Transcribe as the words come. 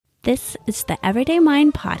This is the Everyday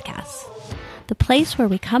Mind Podcast, the place where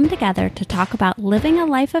we come together to talk about living a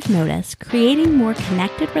life of notice, creating more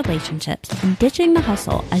connected relationships, and ditching the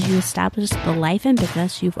hustle as you establish the life and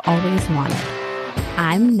business you've always wanted.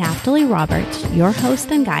 I'm Naftali Roberts, your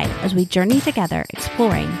host and guide as we journey together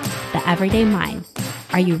exploring the Everyday Mind.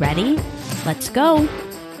 Are you ready? Let's go!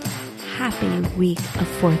 Happy week of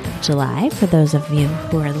 4th of July for those of you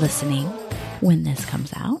who are listening when this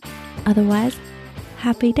comes out. Otherwise,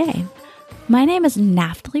 happy day. My name is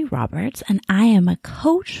Naftali Roberts, and I am a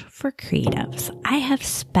coach for creatives. I have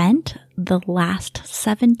spent the last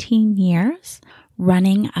 17 years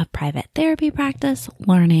running a private therapy practice,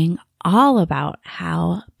 learning all about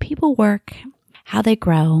how people work, how they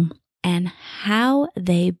grow, and how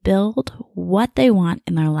they build what they want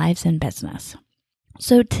in their lives and business.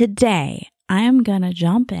 So today, I am going to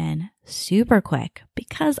jump in super quick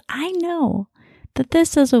because I know that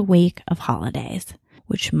this is a week of holidays,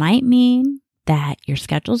 which might mean that your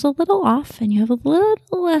schedule's a little off and you have a little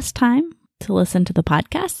less time to listen to the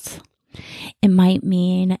podcasts. It might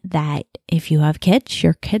mean that if you have kids,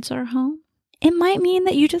 your kids are home. It might mean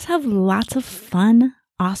that you just have lots of fun,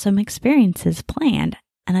 awesome experiences planned,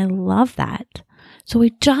 and I love that. So we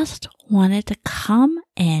just wanted to come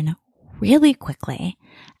in really quickly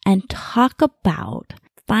and talk about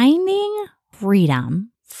finding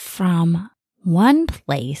freedom from one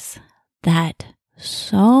place that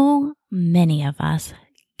so many of us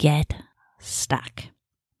get stuck.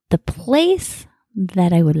 The place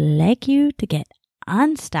that I would like you to get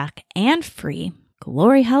unstuck and free,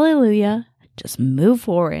 glory hallelujah, just move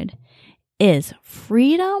forward, is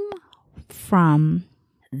freedom from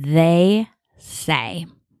they say.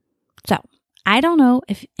 So I don't know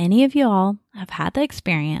if any of you all have had the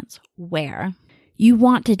experience where you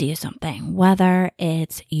want to do something, whether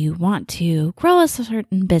it's you want to grow a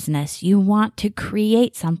certain business, you want to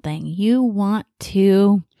create something, you want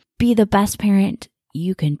to be the best parent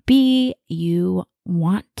you can be, you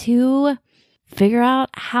want to figure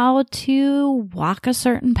out how to walk a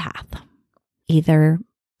certain path, either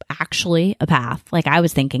actually a path, like I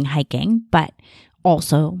was thinking hiking, but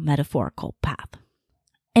also metaphorical path.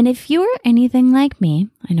 And if you are anything like me,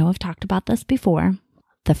 I know I've talked about this before,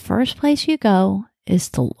 the first place you go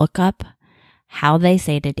is to look up how they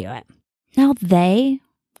say to do it. Now, they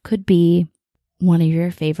could be one of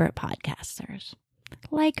your favorite podcasters,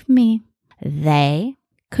 like me. They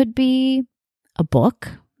could be a book.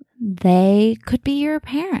 They could be your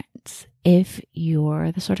parents, if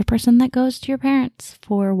you're the sort of person that goes to your parents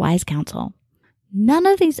for wise counsel. None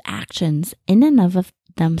of these actions in and of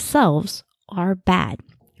themselves are bad.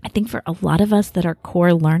 I think for a lot of us that are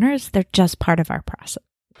core learners, they're just part of our process.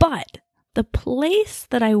 But the place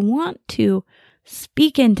that I want to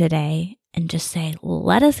speak in today and just say,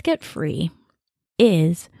 let us get free,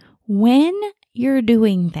 is when you're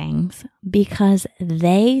doing things because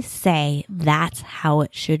they say that's how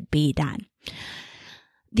it should be done.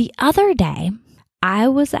 The other day, I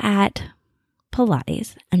was at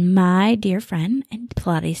Pilates, and my dear friend and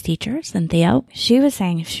Pilates teacher, Cynthia, she was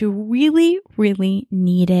saying she really, really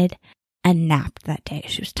needed a nap that day.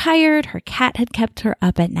 She was tired. Her cat had kept her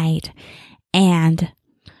up at night, and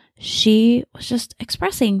she was just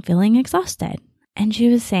expressing feeling exhausted. And she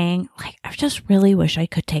was saying, I just really wish I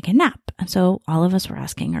could take a nap. And so all of us were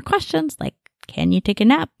asking her questions like, can you take a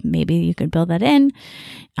nap? Maybe you could build that in.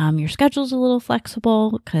 Your schedule's a little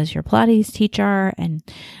flexible because you're a Pilates teacher and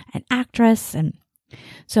an actress. And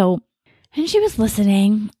she was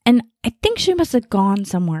listening, and I think she must have gone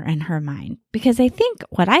somewhere in her mind, because I think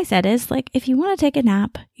what I said is if you want to take a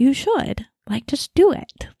nap, you should just do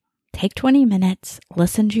it. Take 20 minutes,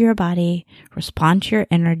 listen to your body, respond to your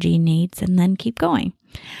energy needs, and then keep going.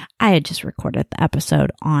 I had just recorded the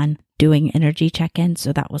episode on doing energy check-ins,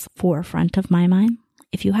 so that was forefront of my mind.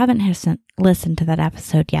 If you haven't listened to that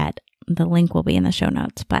episode yet, the link will be in the show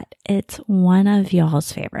notes, but it's one of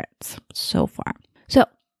y'all's favorites so far. So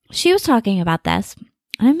she was talking about this,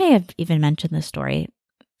 and I may have even mentioned this story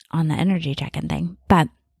on the energy check-in thing, but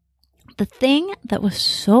the thing that was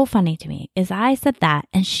so funny to me is I said that,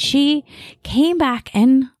 and she came back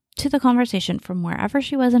into the conversation from wherever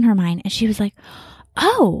she was in her mind, and she was like,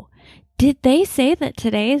 oh, did they say that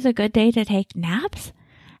today is a good day to take naps?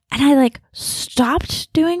 And I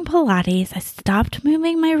stopped doing Pilates. I stopped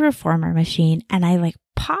moving my reformer machine, and I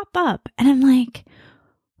pop up, and I'm like,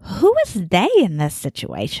 who is they in this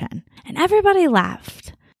situation? And everybody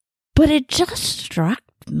laughed. But it just struck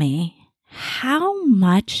me how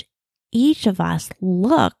much each of us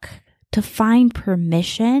look to find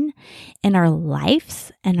permission in our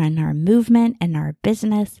lives and in our movement and our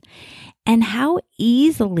business, and how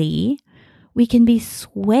easily we can be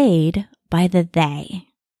swayed by the they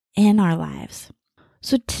in our lives.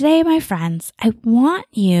 So today, my friends, I want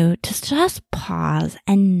you to just pause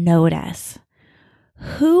and notice,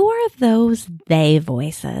 who are those they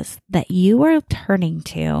voices that you are turning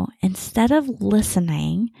to instead of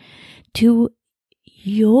listening to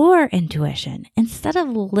your intuition, instead of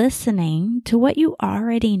listening to what you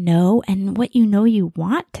already know and what you know you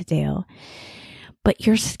want to do, but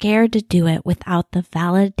you're scared to do it without the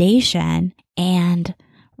validation and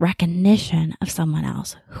recognition of someone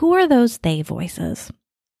else? Who are those they voices?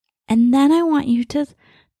 And then I want you to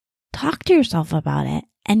talk to yourself about it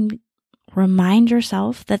and remind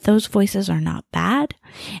yourself that those voices are not bad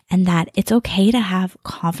and that it's okay to have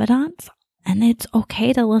confidants and it's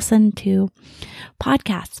okay to listen to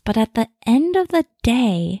podcasts. But at the end of the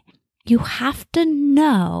day, you have to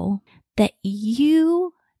know that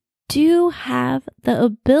you do have the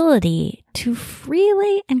ability to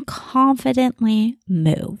freely and confidently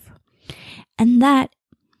move. And that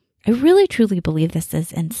I really truly believe this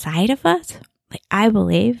is inside of us. Like I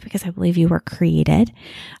believe, because I believe you were created.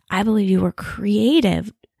 I believe you were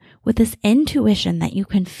creative with this intuition that you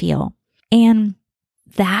can feel. And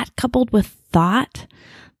that coupled with thought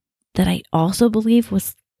that I also believe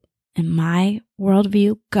was, in my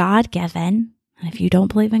worldview, God-given. And if you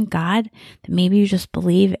don't believe in God, then maybe you just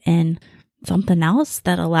believe in something else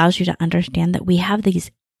that allows you to understand that we have these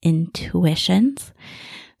intuitions.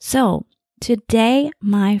 So today,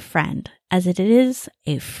 my friend, as it is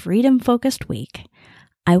a freedom-focused week,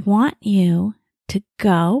 I want you to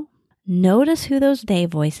go notice who those they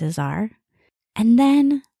voices are and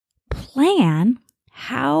then plan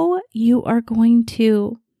how you are going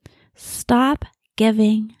to stop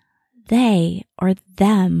giving they or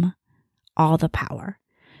them all the power.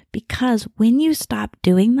 Because when you stop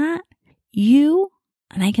doing that,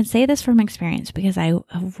 and I can say this from experience because I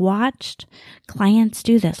have watched clients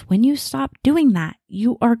do this. When you stop doing that,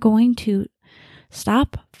 you are going to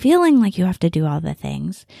stop feeling like you have to do all the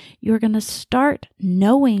things. You're going to start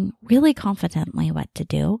knowing really confidently what to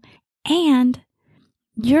do. And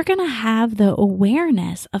you're going to have the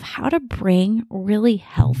awareness of how to bring really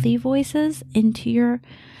healthy voices into your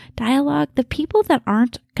dialogue. The people that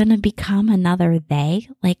aren't going to become another they,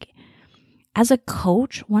 like as a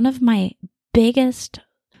coach, one of my biggest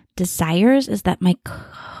desires is that my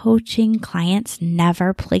coaching clients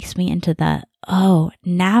never place me into the, oh,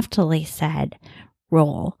 Naftali said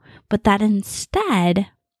role, but that instead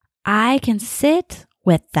I can sit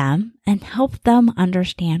with them and help them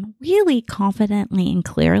understand really confidently and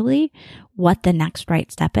clearly what the next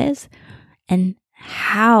right step is and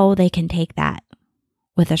how they can take that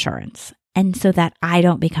with assurance. And so that I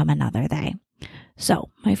don't become another they. So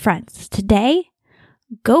my friends, today,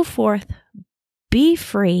 go forth, be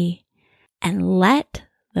free, and let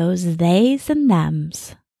those theys and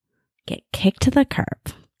thems get kicked to the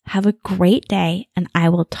curb. Have a great day, and I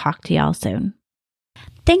will talk to y'all soon.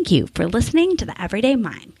 Thank you for listening to The Everyday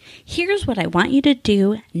Mind. Here's what I want you to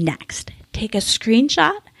do next. Take a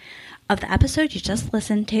screenshot of the episode you just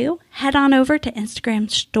listened to, head on over to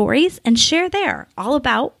Instagram stories and share there all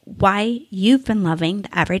about why you've been loving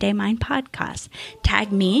the Everyday Mind podcast.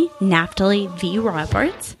 Tag me, Naftali V.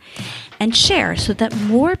 Roberts, and share so that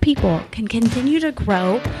more people can continue to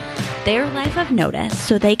grow their life of notice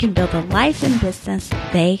so they can build a life and business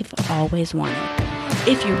they've always wanted.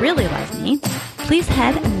 If you really love me, please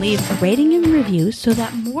head and leave a rating and review so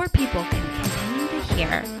that more people can continue to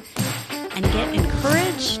hear and get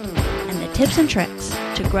encouraged and the tips and tricks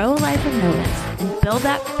to grow a life of notice and build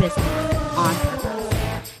that business on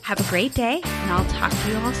purpose. Have a great day, and I'll talk to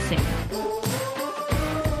you all soon.